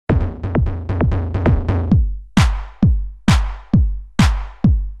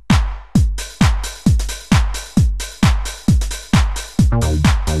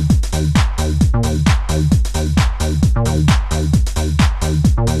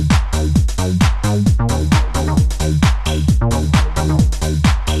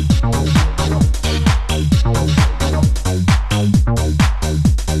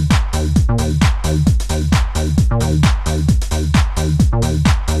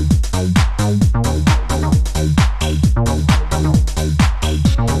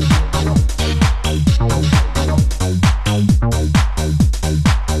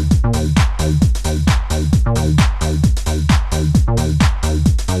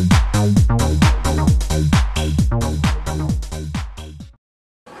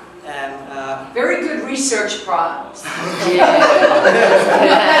research prize. That's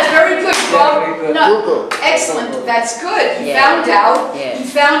very good, Bob. No, Google. excellent. That's good. He found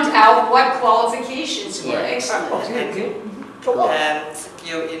out what qualifications were. Excellent. And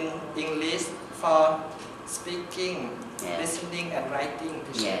skill in English for speaking, listening, and writing.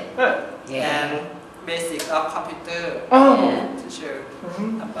 And basic of computer. Teacher.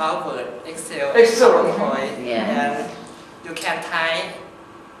 About Word, Excel, PowerPoint, and you can type.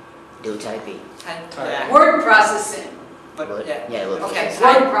 Do typing. Word processing. Word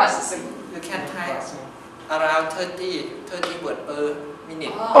processing. You can type around 30 words per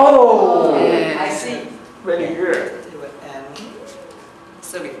minute. Oh, I see. Very good. And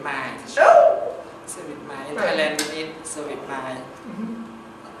service mind. Service mind. In Thailand we need service mind.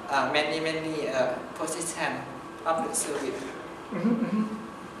 Many position of the service.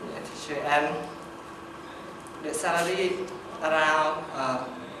 Teacher. And the salary around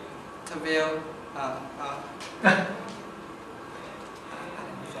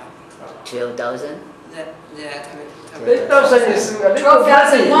 12,000. Yeah, 12,000 is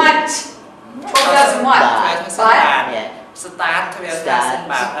 12,000 what? 12,000 what? Start 12,000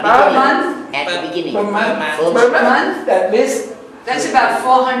 baht. Per month? At the beginning. Per month. Per month? At least. That's about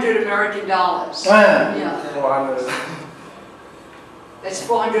 $400 American. Yeah. That's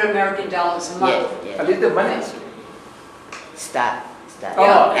 $400 American a month. A little money. Start.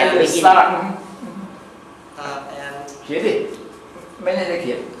 Oh, at the beginning. Start. And เขียนดิไม่ได้เ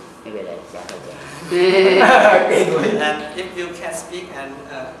ขียน ไม่เป็นไรจ้าเข้าใจ and if you can speak and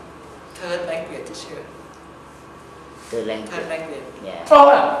third language teacher. Third language. Oh,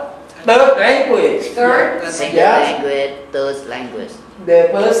 third language. Second language, third language. The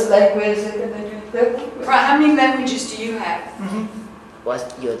first language, second language, third language. How many languages do you have? What's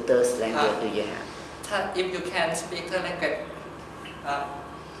your third language do you have? If you can speak third language,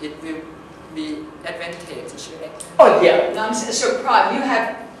 it will be advantage teacher. Oh yeah. No, so Prav, you have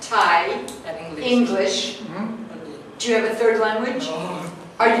Thai And English. Do you have a third language? No.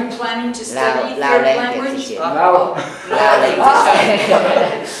 Are you planning to study Lao third language. language? Now.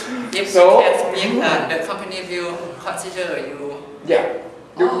 If So, you can speak, the company will consider you. Yeah.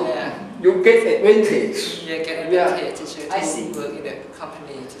 You get advantage. You get advantage teacher I to see. work in the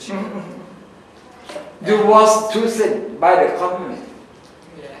company teacher. You was chosen by the company.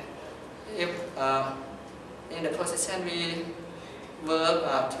 Yeah. If in the position we work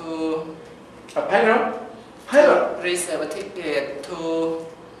to A pilot. reserve a ticket, to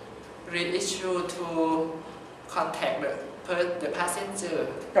reissue, to contact the passenger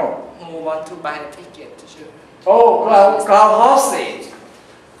who want to buy the ticket. Teacher. Oh, ground hostage.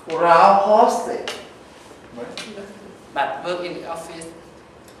 Ground hostage. But work in the office.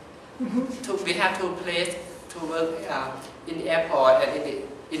 We have two places to work in the airport and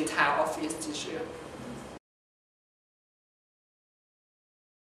in town office. Teacher.